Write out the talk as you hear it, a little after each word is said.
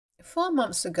4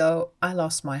 months ago, I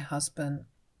lost my husband.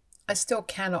 I still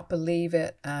cannot believe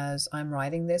it as I'm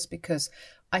writing this because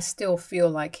I still feel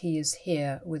like he is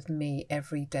here with me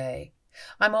every day.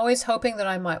 I'm always hoping that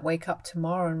I might wake up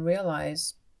tomorrow and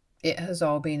realize it has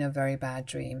all been a very bad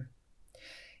dream.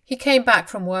 He came back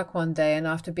from work one day, and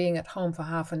after being at home for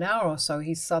half an hour or so,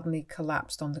 he suddenly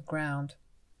collapsed on the ground.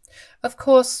 Of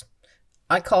course,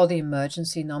 I called the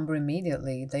emergency number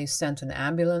immediately. They sent an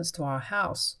ambulance to our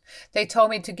house. They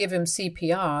told me to give him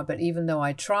CPR, but even though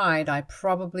I tried, I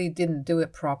probably didn't do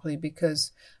it properly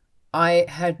because I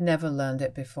had never learned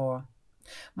it before.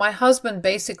 My husband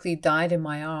basically died in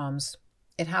my arms.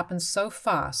 It happened so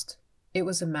fast. It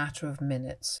was a matter of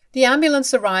minutes. The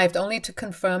ambulance arrived only to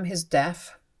confirm his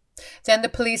death. Then the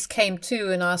police came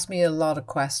too and asked me a lot of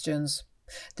questions.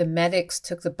 The medics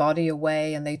took the body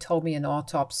away and they told me an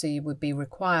autopsy would be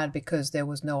required because there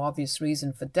was no obvious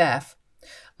reason for death.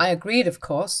 I agreed, of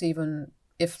course. Even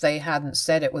if they hadn't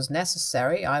said it was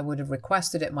necessary, I would have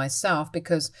requested it myself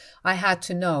because I had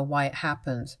to know why it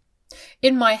happened.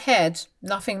 In my head,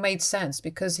 nothing made sense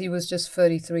because he was just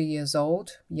 33 years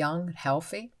old, young and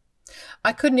healthy.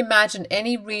 I couldn't imagine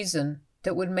any reason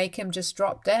that would make him just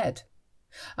drop dead.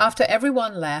 After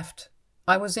everyone left,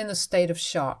 I was in a state of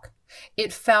shock.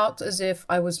 It felt as if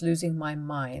I was losing my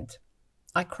mind.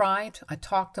 I cried, I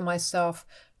talked to myself,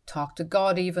 talked to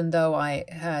God even though I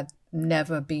had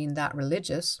never been that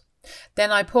religious.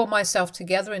 Then I pulled myself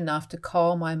together enough to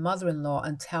call my mother-in-law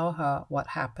and tell her what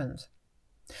happened.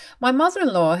 My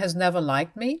mother-in-law has never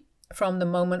liked me. From the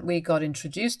moment we got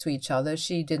introduced to each other,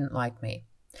 she didn't like me.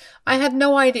 I had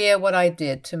no idea what I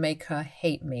did to make her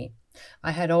hate me.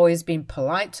 I had always been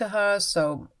polite to her,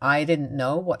 so I didn't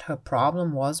know what her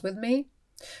problem was with me.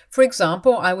 For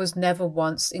example, I was never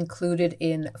once included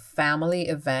in family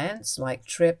events like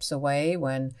trips away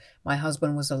when my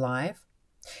husband was alive.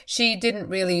 She didn't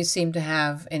really seem to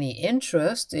have any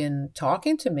interest in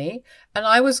talking to me, and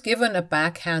I was given a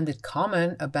backhanded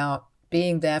comment about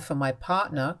being there for my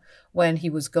partner when he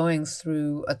was going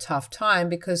through a tough time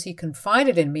because he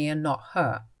confided in me and not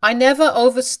her. I never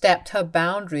overstepped her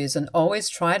boundaries and always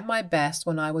tried my best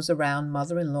when I was around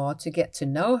mother-in-law to get to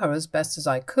know her as best as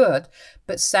I could,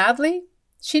 but sadly,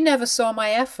 she never saw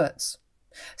my efforts.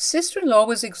 Sister-in-law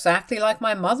was exactly like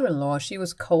my mother-in-law. She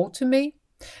was cold to me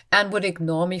and would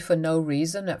ignore me for no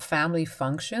reason at family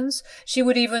functions. She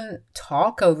would even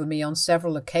talk over me on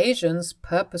several occasions,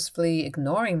 purposefully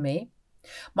ignoring me.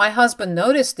 My husband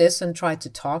noticed this and tried to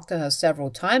talk to her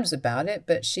several times about it,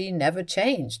 but she never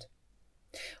changed.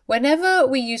 Whenever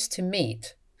we used to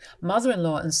meet,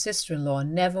 mother-in-law and sister-in-law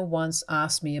never once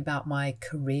asked me about my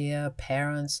career,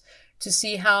 parents, to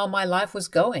see how my life was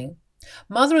going.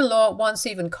 Mother-in-law once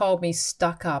even called me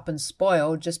stuck up and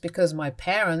spoiled just because my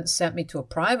parents sent me to a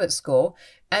private school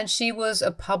and she was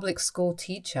a public school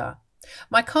teacher.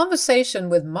 My conversation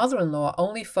with mother-in-law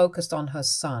only focused on her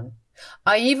son.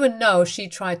 I even know she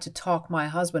tried to talk my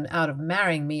husband out of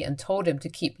marrying me and told him to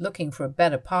keep looking for a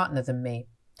better partner than me.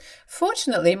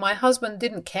 Fortunately, my husband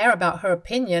didn't care about her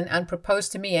opinion and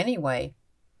proposed to me anyway.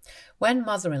 When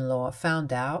mother-in-law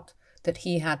found out that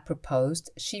he had proposed,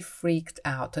 she freaked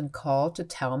out and called to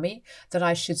tell me that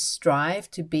I should strive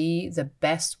to be the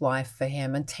best wife for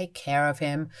him and take care of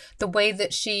him the way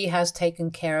that she has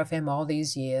taken care of him all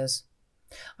these years.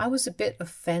 I was a bit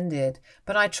offended,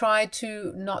 but I tried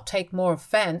to not take more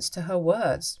offense to her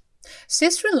words.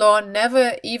 Sister-in-law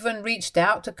never even reached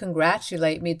out to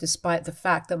congratulate me despite the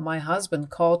fact that my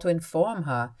husband called to inform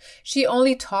her. She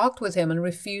only talked with him and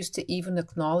refused to even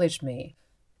acknowledge me.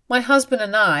 My husband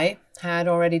and I had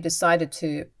already decided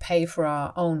to pay for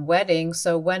our own wedding,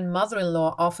 so when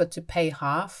mother-in-law offered to pay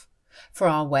half for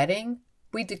our wedding,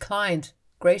 we declined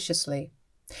graciously.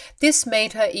 This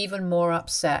made her even more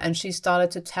upset, and she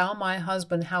started to tell my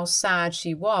husband how sad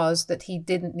she was that he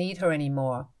didn't need her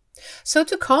anymore. So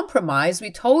to compromise,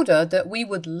 we told her that we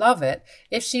would love it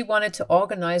if she wanted to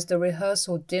organize the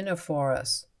rehearsal dinner for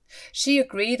us. She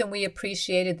agreed and we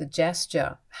appreciated the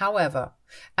gesture. However,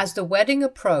 as the wedding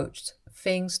approached,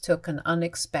 things took an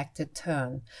unexpected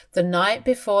turn. The night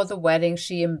before the wedding,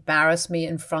 she embarrassed me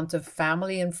in front of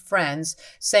family and friends,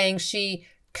 saying she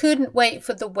couldn't wait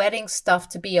for the wedding stuff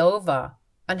to be over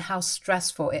and how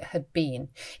stressful it had been,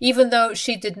 even though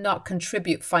she did not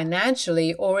contribute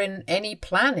financially or in any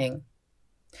planning.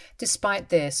 Despite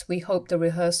this, we hoped the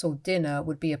rehearsal dinner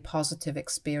would be a positive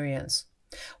experience.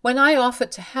 When I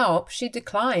offered to help, she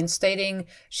declined, stating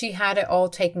she had it all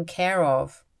taken care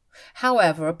of.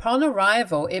 However, upon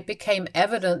arrival, it became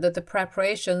evident that the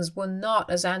preparations were not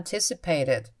as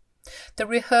anticipated. The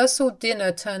rehearsal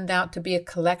dinner turned out to be a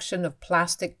collection of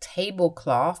plastic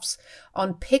tablecloths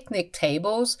on picnic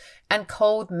tables and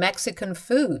cold Mexican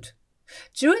food.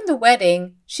 During the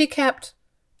wedding, she kept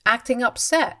acting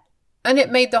upset, and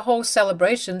it made the whole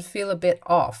celebration feel a bit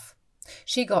off.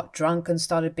 She got drunk and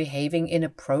started behaving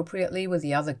inappropriately with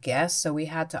the other guests, so we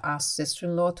had to ask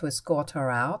sister-in-law to escort her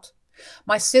out.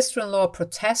 My sister-in-law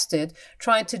protested,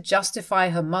 trying to justify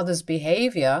her mother's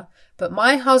behavior, but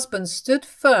my husband stood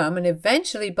firm and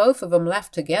eventually both of them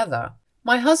left together.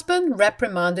 My husband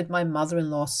reprimanded my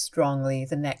mother-in-law strongly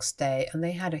the next day, and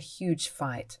they had a huge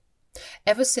fight.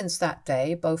 Ever since that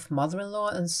day, both mother-in-law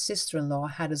and sister-in-law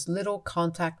had as little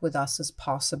contact with us as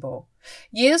possible.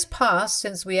 Years passed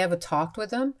since we ever talked with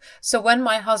them, so when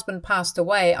my husband passed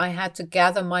away, I had to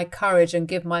gather my courage and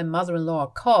give my mother-in-law a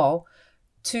call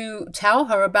to tell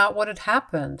her about what had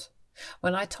happened.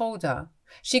 When I told her,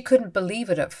 she couldn't believe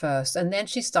it at first, and then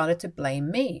she started to blame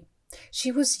me.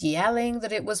 She was yelling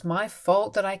that it was my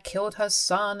fault that I killed her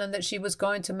son and that she was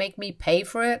going to make me pay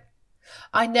for it.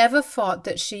 I never thought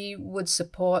that she would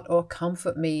support or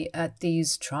comfort me at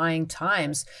these trying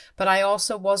times, but I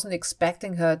also wasn't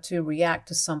expecting her to react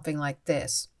to something like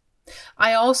this.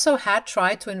 I also had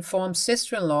tried to inform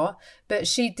sister-in-law, but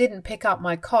she didn't pick up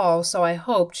my call, so I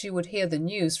hoped she would hear the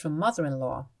news from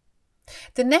mother-in-law.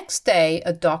 The next day,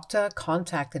 a doctor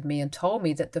contacted me and told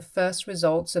me that the first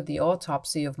results of the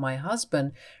autopsy of my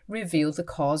husband revealed the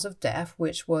cause of death,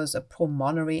 which was a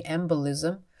pulmonary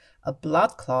embolism, a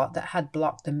blood clot that had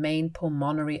blocked the main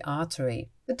pulmonary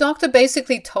artery. The doctor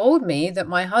basically told me that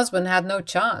my husband had no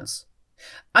chance.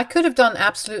 I could have done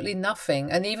absolutely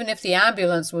nothing, and even if the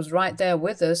ambulance was right there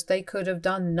with us, they could have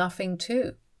done nothing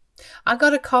too. I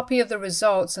got a copy of the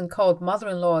results and called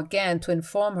mother-in-law again to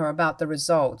inform her about the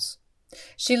results.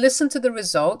 She listened to the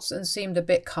results and seemed a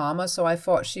bit calmer, so I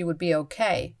thought she would be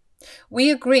okay.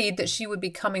 We agreed that she would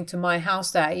be coming to my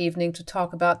house that evening to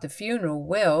talk about the funeral,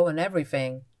 will, and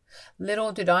everything.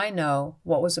 Little did I know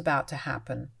what was about to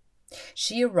happen.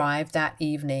 She arrived that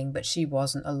evening, but she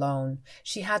wasn't alone.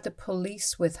 She had the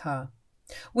police with her.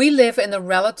 We live in a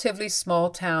relatively small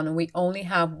town, and we only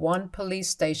have one police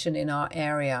station in our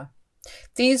area.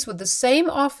 These were the same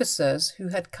officers who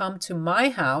had come to my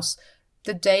house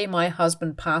the day my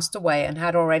husband passed away and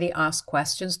had already asked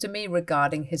questions to me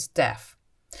regarding his death.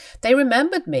 They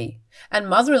remembered me, and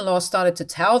mother-in-law started to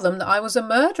tell them that I was a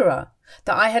murderer,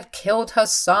 that I had killed her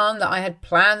son, that I had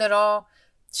planned it all.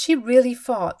 She really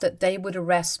thought that they would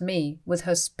arrest me with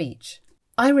her speech.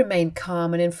 I remained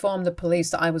calm and informed the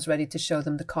police that I was ready to show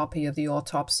them the copy of the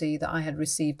autopsy that I had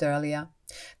received earlier.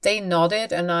 They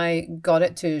nodded and I got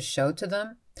it to show to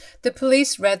them. The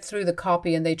police read through the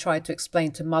copy and they tried to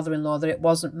explain to mother-in-law that it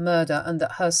wasn't murder and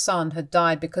that her son had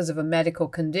died because of a medical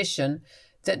condition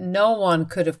that no one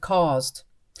could have caused.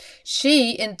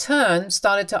 She, in turn,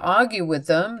 started to argue with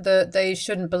them that they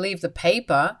shouldn't believe the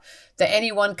paper, that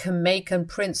anyone can make and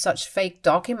print such fake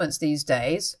documents these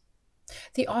days.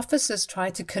 The officers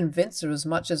tried to convince her as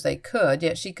much as they could,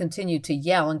 yet she continued to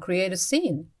yell and create a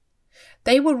scene.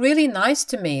 They were really nice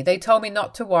to me. They told me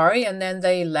not to worry, and then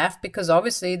they left because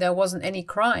obviously there wasn't any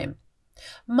crime.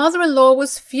 Mother-in-law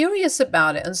was furious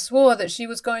about it and swore that she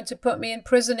was going to put me in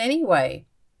prison anyway.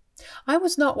 I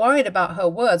was not worried about her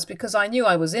words because I knew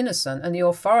I was innocent and the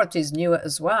authorities knew it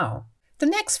as well. The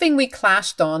next thing we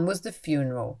clashed on was the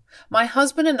funeral. My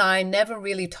husband and I never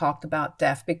really talked about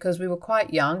death because we were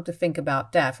quite young to think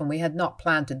about death and we had not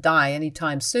planned to die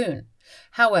anytime soon.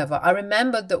 However, I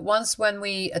remembered that once when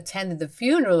we attended the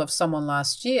funeral of someone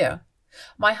last year,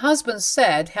 my husband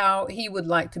said how he would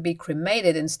like to be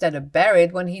cremated instead of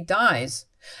buried when he dies,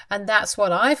 and that's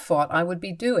what I thought I would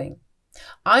be doing.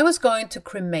 I was going to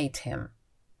cremate him.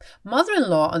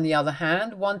 Mother-in-law, on the other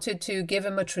hand, wanted to give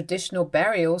him a traditional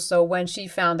burial, so when she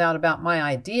found out about my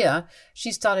idea,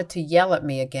 she started to yell at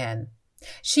me again.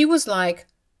 She was like,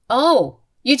 "Oh,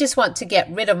 you just want to get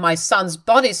rid of my son's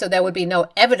body so there would be no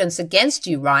evidence against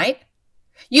you, right?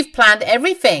 You've planned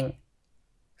everything."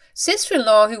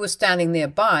 Sister-in-law, who was standing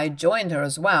nearby, joined her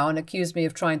as well and accused me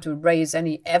of trying to raise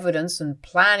any evidence and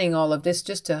planning all of this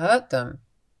just to hurt them.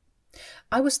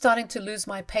 I was starting to lose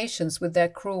my patience with their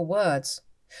cruel words.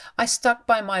 I stuck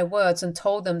by my words and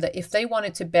told them that if they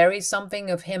wanted to bury something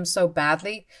of him so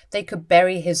badly, they could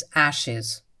bury his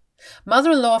ashes.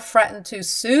 Mother-in-law threatened to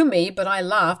sue me, but I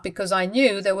laughed because I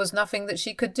knew there was nothing that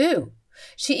she could do.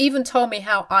 She even told me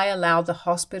how I allowed the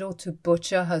hospital to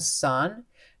butcher her son,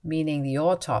 meaning the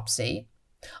autopsy.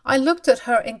 I looked at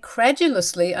her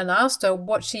incredulously and asked her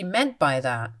what she meant by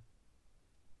that.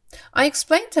 I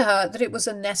explained to her that it was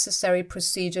a necessary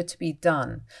procedure to be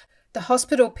done, The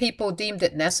hospital people deemed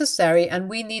it necessary, and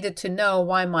we needed to know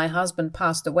why my husband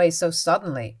passed away so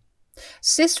suddenly.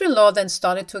 Sister-in-law then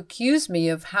started to accuse me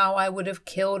of how I would have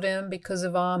killed him because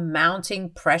of our mounting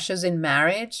pressures in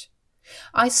marriage.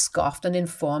 I scoffed and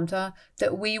informed her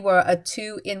that we were a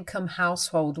two-income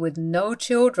household with no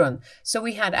children, so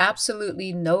we had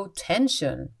absolutely no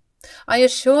tension. I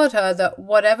assured her that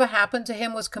whatever happened to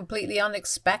him was completely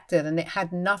unexpected and it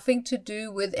had nothing to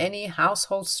do with any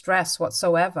household stress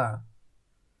whatsoever.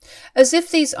 As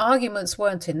if these arguments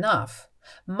weren't enough,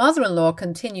 mother-in-law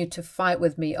continued to fight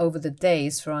with me over the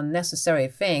days for unnecessary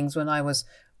things when I was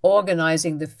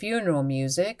organizing the funeral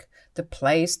music, the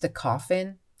place, the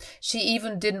coffin. She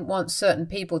even didn't want certain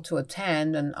people to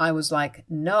attend, and I was like,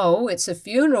 no, it's a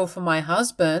funeral for my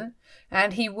husband,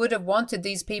 and he would have wanted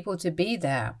these people to be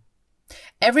there.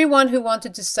 Everyone who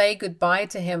wanted to say goodbye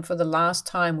to him for the last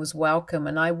time was welcome,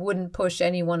 and I wouldn't push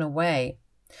anyone away.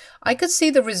 I could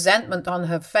see the resentment on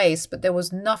her face, but there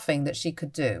was nothing that she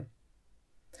could do.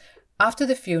 After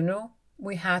the funeral,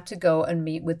 we had to go and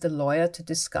meet with the lawyer to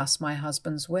discuss my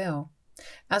husband's will.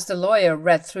 As the lawyer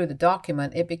read through the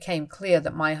document, it became clear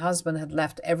that my husband had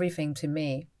left everything to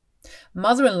me.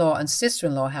 Mother-in-law and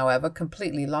sister-in-law, however,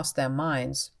 completely lost their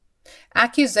minds.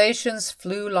 Accusations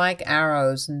flew like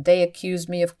arrows, and they accused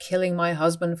me of killing my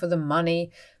husband for the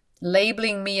money,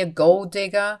 labeling me a gold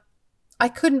digger. I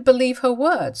couldn't believe her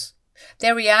words.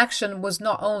 Their reaction was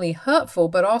not only hurtful,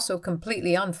 but also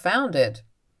completely unfounded.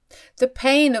 The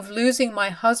pain of losing my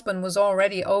husband was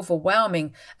already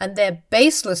overwhelming, and their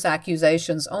baseless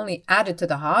accusations only added to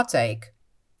the heartache.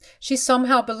 She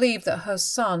somehow believed that her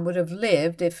son would have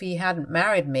lived if he hadn't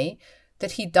married me,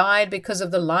 that he died because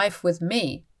of the life with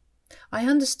me. I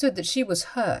understood that she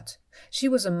was hurt. She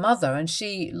was a mother, and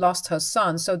she lost her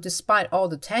son, so despite all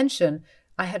the tension,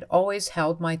 I had always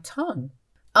held my tongue,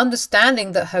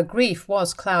 understanding that her grief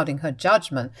was clouding her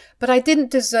judgment, but I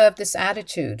didn't deserve this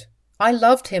attitude. I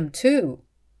loved him too.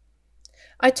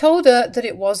 I told her that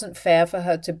it wasn't fair for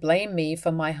her to blame me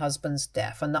for my husband's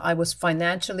death, and that I was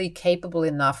financially capable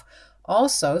enough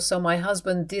also so my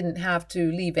husband didn't have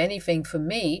to leave anything for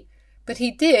me, but he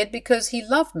did because he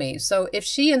loved me, so if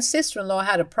she and sister-in-law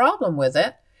had a problem with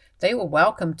it, they were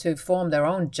welcome to form their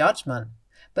own judgment,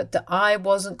 but that I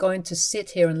wasn't going to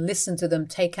sit here and listen to them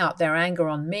take out their anger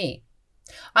on me.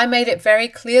 I made it very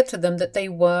clear to them that they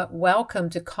were welcome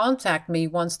to contact me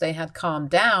once they had calmed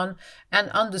down and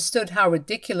understood how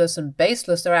ridiculous and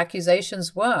baseless their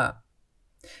accusations were.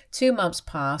 2 months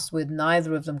passed with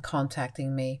neither of them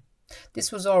contacting me.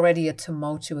 This was already a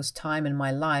tumultuous time in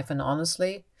my life, and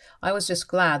honestly, I was just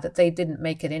glad that they didn't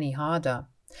make it any harder.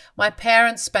 My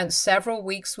parents spent several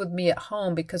weeks with me at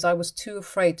home because I was too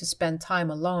afraid to spend time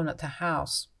alone at the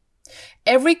house.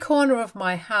 Every corner of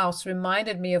my house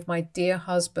reminded me of my dear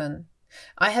husband.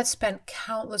 I had spent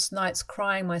countless nights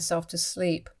crying myself to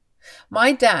sleep.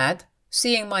 My dad,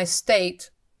 seeing my state,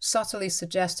 subtly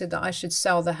suggested that I should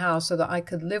sell the house so that I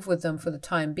could live with them for the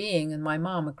time being, and my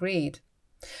mom agreed.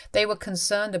 They were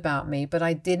concerned about me, but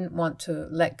I didn't want to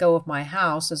let go of my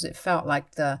house as it felt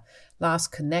like the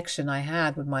last connection I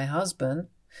had with my husband,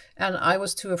 and I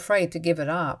was too afraid to give it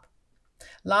up.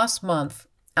 Last month,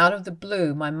 out of the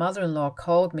blue, my mother-in-law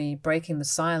called me, breaking the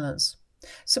silence.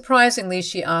 Surprisingly,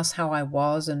 she asked how I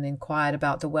was and inquired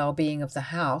about the well-being of the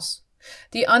house.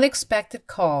 The unexpected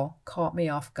call caught me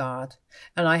off guard,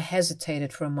 and I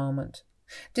hesitated for a moment.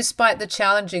 Despite the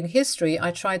challenging history,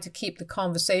 I tried to keep the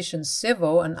conversation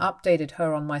civil and updated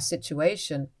her on my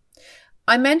situation.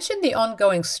 I mentioned the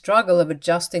ongoing struggle of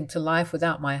adjusting to life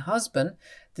without my husband,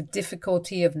 the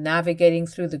difficulty of navigating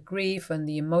through the grief and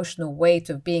the emotional weight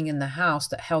of being in the house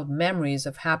that held memories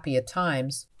of happier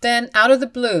times. Then, out of the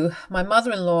blue, my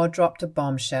mother-in-law dropped a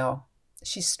bombshell.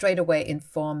 She straightaway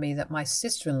informed me that my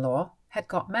sister-in-law had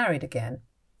got married again.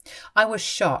 I was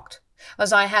shocked,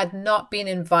 as I had not been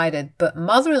invited, but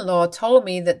mother-in-law told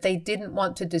me that they didn't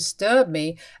want to disturb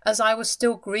me as I was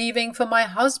still grieving for my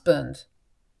husband.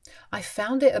 I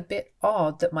found it a bit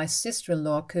odd that my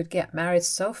sister-in-law could get married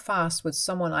so fast with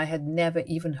someone I had never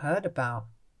even heard about.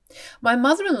 My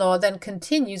mother-in-law then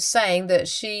continued saying that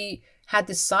she had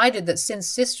decided that since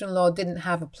sister-in-law didn't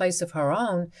have a place of her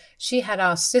own, she had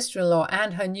asked sister-in-law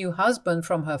and her new husband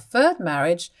from her third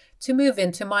marriage to move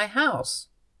into my house.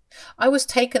 I was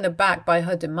taken aback by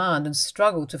her demand and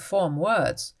struggled to form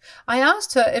words. I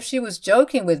asked her if she was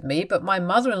joking with me, but my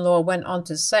mother-in-law went on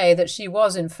to say that she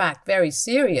was in fact very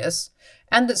serious,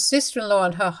 and that sister-in-law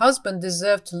and her husband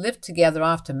deserved to live together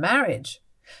after marriage.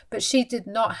 But she did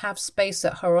not have space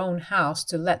at her own house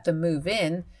to let them move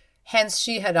in, hence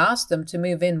she had asked them to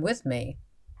move in with me.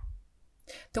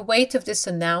 The weight of this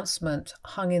announcement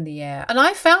hung in the air, and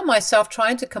I found myself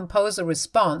trying to compose a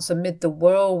response amid the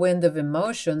whirlwind of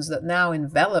emotions that now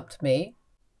enveloped me.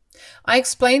 I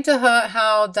explained to her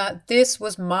how that this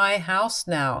was my house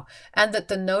now, and that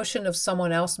the notion of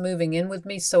someone else moving in with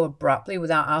me so abruptly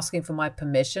without asking for my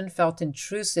permission felt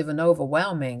intrusive and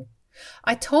overwhelming.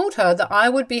 I told her that I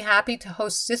would be happy to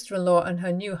host sister-in-law and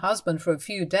her new husband for a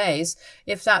few days,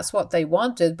 if that's what they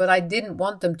wanted, but I didn't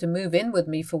want them to move in with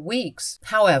me for weeks.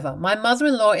 However, my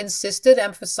mother-in-law insisted,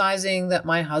 emphasizing that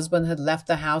my husband had left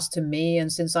the house to me,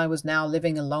 and since I was now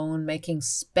living alone, making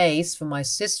space for my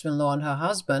sister-in-law and her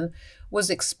husband was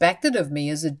expected of me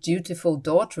as a dutiful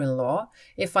daughter-in-law,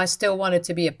 if I still wanted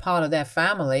to be a part of their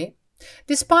family.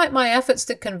 Despite my efforts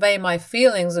to convey my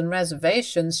feelings and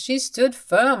reservations, she stood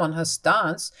firm on her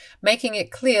stance, making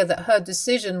it clear that her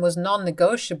decision was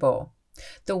non-negotiable.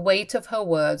 The weight of her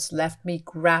words left me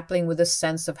grappling with a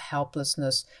sense of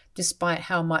helplessness. Despite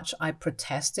how much I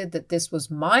protested that this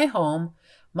was my home,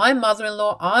 my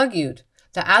mother-in-law argued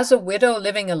that as a widow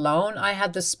living alone, I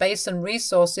had the space and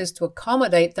resources to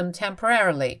accommodate them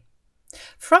temporarily.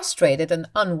 Frustrated and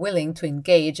unwilling to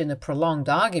engage in a prolonged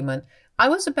argument, I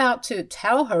was about to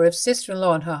tell her if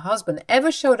sister-in-law and her husband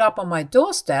ever showed up on my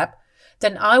doorstep,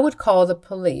 then I would call the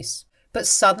police. But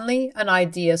suddenly an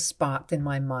idea sparked in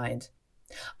my mind.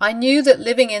 I knew that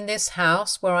living in this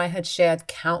house where I had shared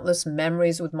countless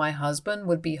memories with my husband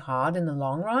would be hard in the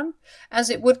long run,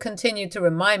 as it would continue to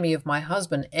remind me of my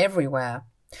husband everywhere.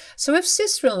 So if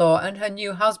sister-in-law and her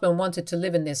new husband wanted to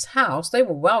live in this house, they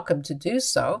were welcome to do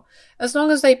so, as long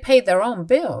as they paid their own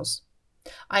bills.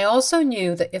 I also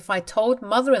knew that if I told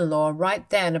mother-in-law right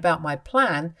then about my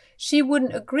plan, she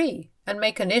wouldn't agree and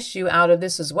make an issue out of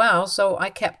this as well, so I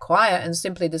kept quiet and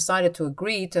simply decided to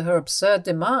agree to her absurd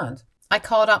demand. I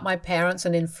called up my parents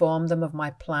and informed them of my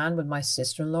plan with my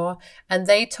sister-in-law, and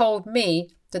they told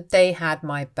me that they had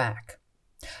my back.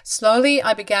 Slowly,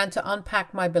 I began to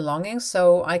unpack my belongings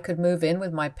so I could move in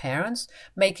with my parents,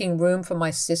 making room for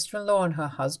my sister-in-law and her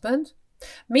husband.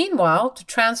 Meanwhile, to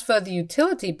transfer the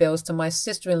utility bills to my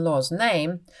sister-in-law's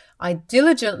name, I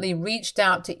diligently reached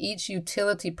out to each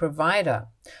utility provider.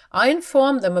 I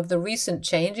informed them of the recent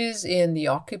changes in the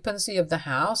occupancy of the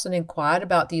house and inquired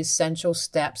about the essential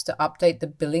steps to update the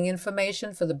billing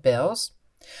information for the bills.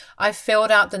 I filled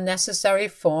out the necessary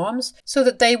forms so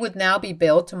that they would now be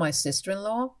billed to my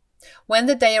sister-in-law. When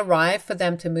the day arrived for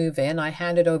them to move in, I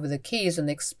handed over the keys and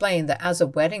explained that as a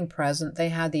wedding present, they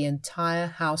had the entire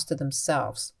house to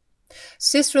themselves.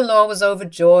 Sister-in-law was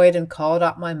overjoyed and called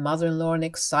up my mother-in-law in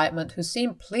excitement, who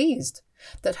seemed pleased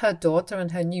that her daughter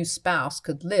and her new spouse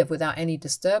could live without any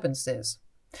disturbances.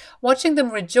 Watching them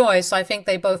rejoice, I think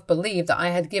they both believed that I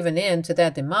had given in to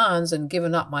their demands and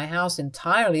given up my house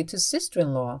entirely to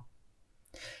sister-in-law.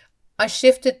 I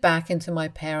shifted back into my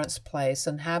parents' place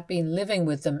and have been living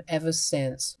with them ever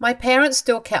since. My parents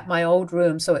still kept my old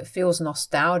room, so it feels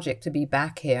nostalgic to be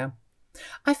back here.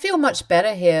 I feel much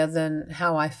better here than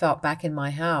how I felt back in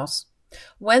my house.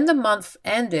 When the month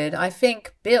ended, I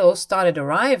think bills started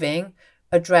arriving,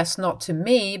 addressed not to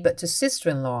me but to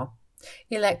sister-in-law.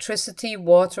 Electricity,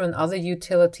 water, and other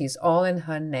utilities, all in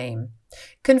her name.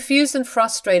 Confused and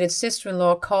frustrated,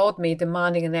 sister-in-law called me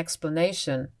demanding an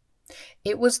explanation.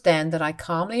 It was then that I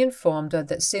calmly informed her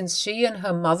that since she and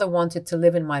her mother wanted to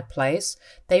live in my place,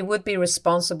 they would be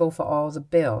responsible for all the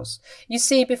bills. You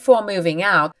see, before moving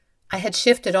out, I had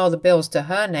shifted all the bills to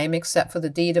her name except for the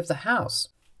deed of the house.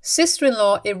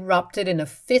 Sister-in-law erupted in a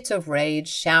fit of rage,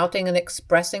 shouting and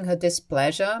expressing her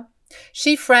displeasure.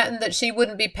 She threatened that she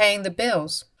wouldn't be paying the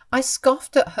bills. I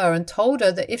scoffed at her and told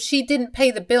her that if she didn't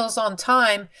pay the bills on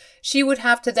time, she would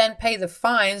have to then pay the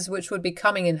fines, which would be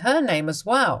coming in her name as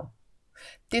well.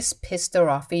 This pissed her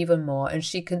off even more, and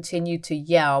she continued to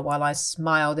yell while I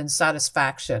smiled in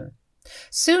satisfaction.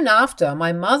 Soon after,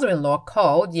 my mother-in-law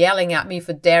called, yelling at me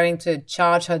for daring to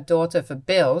charge her daughter for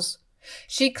bills.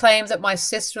 She claimed that my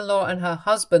sister-in-law and her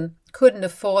husband couldn't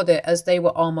afford it as they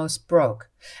were almost broke,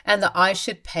 and that I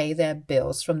should pay their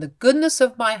bills from the goodness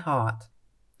of my heart.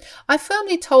 I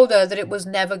firmly told her that it was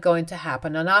never going to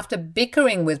happen, and after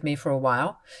bickering with me for a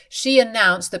while, she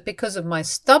announced that because of my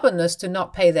stubbornness to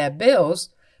not pay their bills,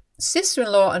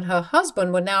 sister-in-law and her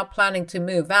husband were now planning to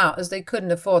move out as they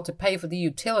couldn't afford to pay for the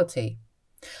utility.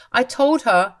 I told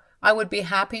her I would be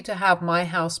happy to have my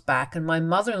house back, and my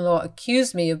mother-in-law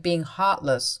accused me of being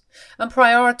heartless and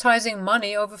prioritizing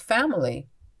money over family.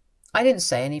 I didn't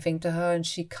say anything to her, and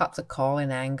she cut the call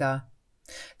in anger.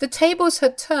 The tables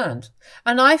had turned,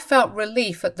 and I felt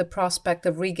relief at the prospect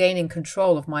of regaining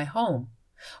control of my home.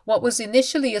 What was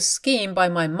initially a scheme by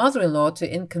my mother-in-law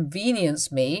to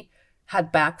inconvenience me had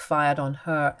backfired on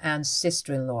her and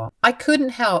sister-in-law. I couldn't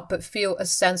help but feel a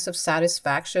sense of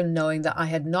satisfaction knowing that I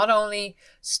had not only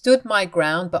stood my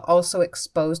ground but also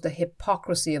exposed the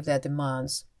hypocrisy of their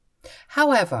demands.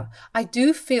 However, I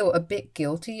do feel a bit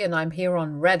guilty, and I'm here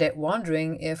on Reddit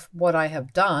wondering if what I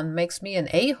have done makes me an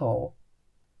a-hole.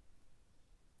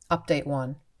 Update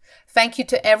 1. Thank you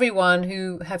to everyone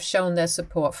who have shown their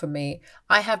support for me.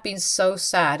 I have been so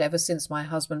sad ever since my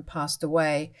husband passed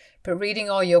away, but reading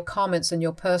all your comments and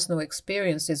your personal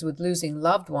experiences with losing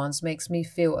loved ones makes me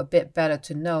feel a bit better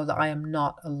to know that I am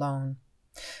not alone.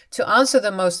 To answer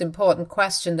the most important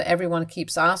question that everyone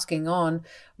keeps asking on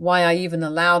why I even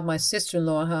allowed my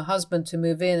sister-in-law and her husband to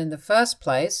move in the first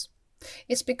place,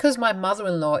 it's because my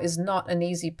mother-in-law is not an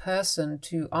easy person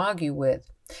to argue with.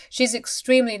 She's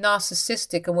extremely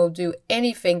narcissistic and will do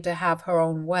anything to have her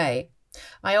own way.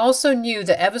 I also knew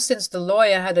that ever since the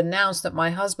lawyer had announced that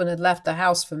my husband had left the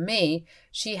house for me,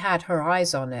 she had her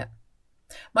eyes on it.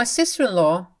 My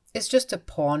sister-in-law is just a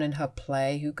pawn in her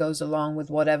play who goes along with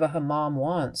whatever her mom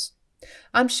wants.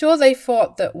 I'm sure they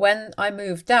thought that when I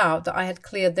moved out that I had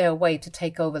cleared their way to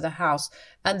take over the house,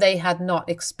 and they had not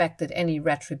expected any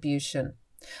retribution.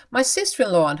 My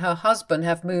sister-in-law and her husband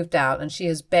have moved out, and she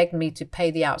has begged me to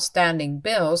pay the outstanding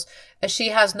bills as she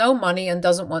has no money and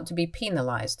doesn't want to be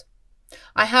penalized.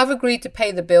 I have agreed to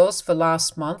pay the bills for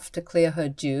last month to clear her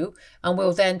due, and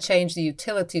will then change the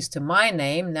utilities to my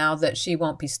name now that she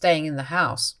won't be staying in the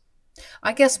house.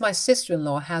 I guess my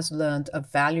sister-in-law has learned a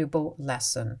valuable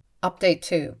lesson. Update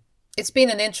 2. It's been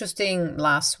an interesting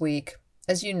last week.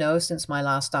 As you know, since my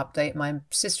last update, my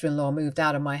sister-in-law moved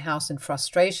out of my house in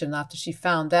frustration after she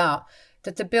found out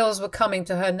that the bills were coming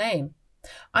to her name.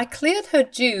 I cleared her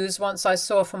dues once I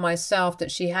saw for myself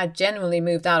that she had genuinely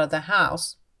moved out of the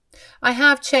house. I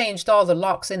have changed all the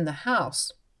locks in the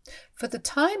house. For the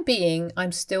time being,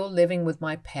 I'm still living with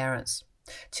my parents.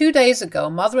 2 days ago,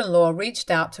 mother-in-law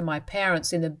reached out to my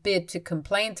parents in a bid to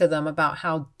complain to them about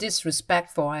how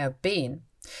disrespectful I have been.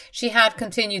 She had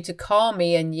continued to call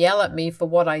me and yell at me for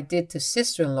what I did to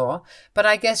sister-in-law, but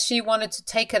I guess she wanted to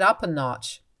take it up a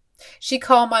notch. She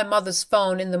called my mother's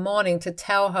phone in the morning to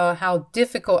tell her how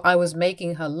difficult I was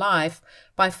making her life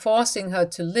by forcing her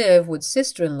to live with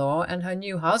sister-in-law and her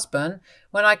new husband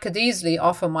when I could easily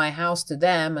offer my house to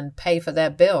them and pay for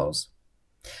their bills.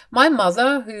 My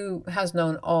mother, who has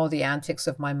known all the antics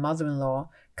of my mother-in-law,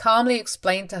 calmly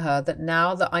explained to her that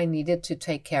now that I needed to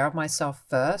take care of myself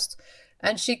first,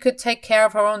 and she could take care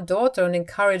of her own daughter and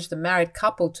encourage the married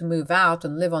couple to move out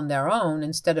and live on their own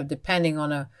instead of depending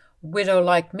on a widow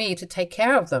like me to take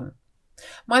care of them.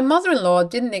 My mother-in-law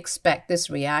didn't expect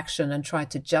this reaction and tried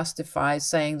to justify,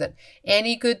 saying that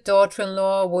any good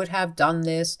daughter-in-law would have done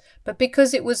this, but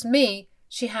because it was me,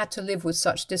 she had to live with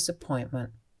such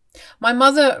disappointment. My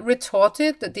mother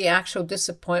retorted that the actual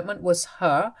disappointment was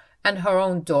her and her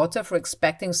own daughter for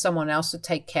expecting someone else to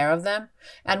take care of them,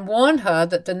 and warned her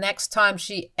that the next time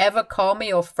she ever called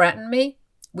me or threatened me,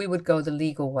 we would go the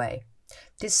legal way.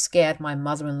 This scared my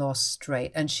mother-in-law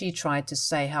straight, and she tried to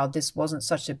say how this wasn't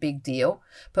such a big deal,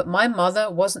 but my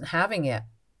mother wasn't having it.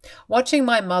 Watching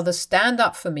my mother stand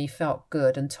up for me felt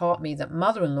good and taught me that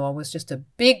mother-in-law was just a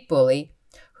big bully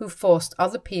who forced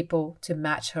other people to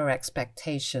match her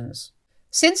expectations.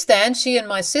 Since then, she and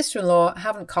my sister-in-law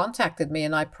haven't contacted me,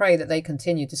 and I pray that they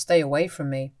continue to stay away from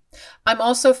me. I'm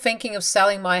also thinking of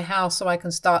selling my house so I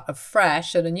can start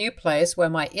afresh at a new place where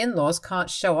my in-laws can't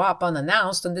show up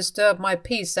unannounced and disturb my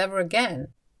peace ever again.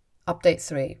 Update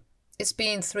 3. It's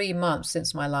been 3 months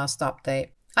since my last update.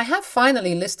 I have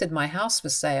finally listed my house for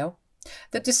sale.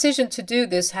 The decision to do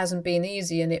this hasn't been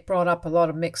easy, and it brought up a lot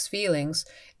of mixed feelings.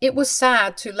 It was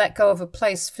sad to let go of a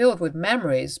place filled with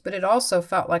memories, but it also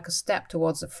felt like a step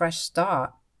towards a fresh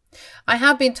start. I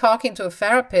have been talking to a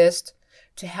therapist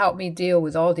to help me deal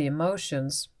with all the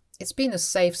emotions. It's been a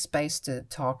safe space to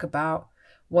talk about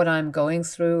what I'm going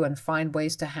through and find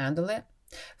ways to handle it.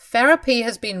 Therapy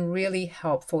has been really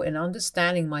helpful in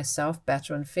understanding myself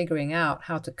better and figuring out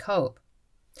how to cope.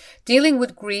 Dealing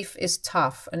with grief is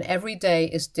tough, and every day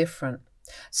is different.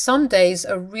 Some days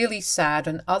are really sad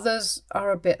and others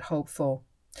are a bit hopeful.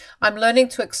 I'm learning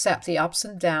to accept the ups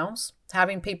and downs.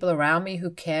 Having people around me who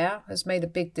care has made a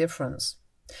big difference.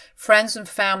 Friends and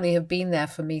family have been there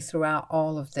for me throughout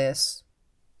all of this.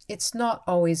 It's not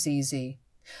always easy,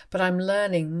 but I'm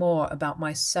learning more about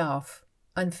myself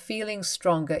and feeling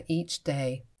stronger each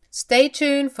day. Stay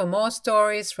tuned for more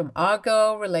stories from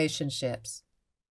Argo Relationships.